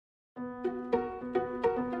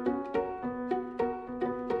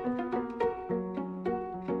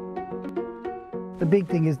the big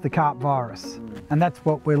thing is the carp virus, and that's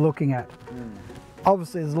what we're looking at.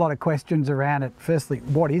 Obviously there's a lot of questions around it. Firstly,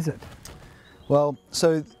 what is it? Well,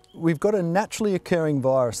 so we've got a naturally occurring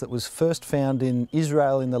virus that was first found in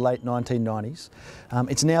Israel in the late 1990s.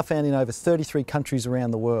 It's now found in over 33 countries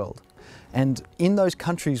around the world. And in those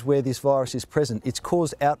countries where this virus is present, it's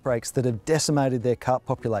caused outbreaks that have decimated their carp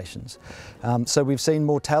populations. So we've seen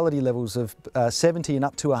mortality levels of 70 and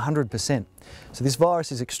up to 100%. So this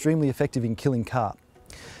virus is extremely effective in killing carp.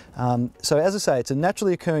 So as I say, it's a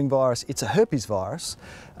naturally occurring virus. It's a herpes virus,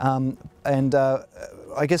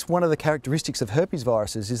 I guess one of the characteristics of herpes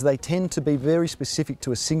viruses is they tend to be very specific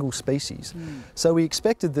to a single species. So we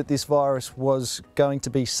expected that this virus was going to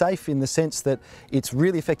be safe in the sense that it's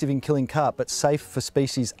really effective in killing carp, but safe for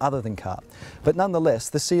species other than carp. But nonetheless,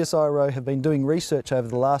 the CSIRO have been doing research over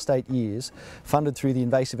the last 8 years, funded through the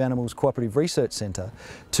Invasive Animals Cooperative Research Centre,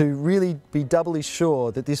 to really be doubly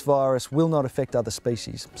sure that this virus will not affect other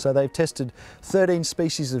species. So they've tested 13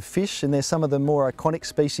 species of fish, and there's some of the more iconic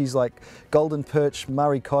species like golden perch,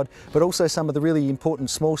 Murray cod, but also some of the really important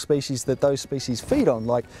small species that those species feed on,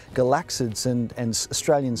 like galaxids and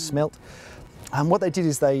Australian smelt. What they did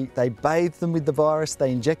is they bathed them with the virus,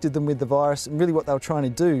 they injected them with the virus, and really what they were trying to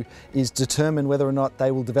do is determine whether or not they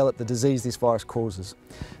will develop the disease this virus causes.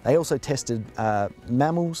 They also tested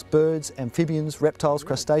mammals, birds, amphibians, reptiles,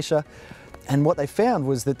 crustacea, and what they found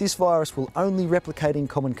was that this virus will only replicate in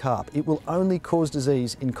common carp. It will only cause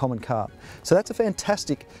disease in common carp. So that's a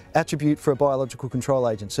fantastic attribute for a biological control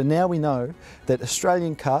agent. So now we know that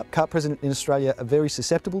Australian carp present in Australia, are very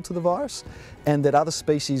susceptible to the virus, and that other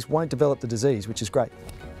species won't develop the disease, which is great.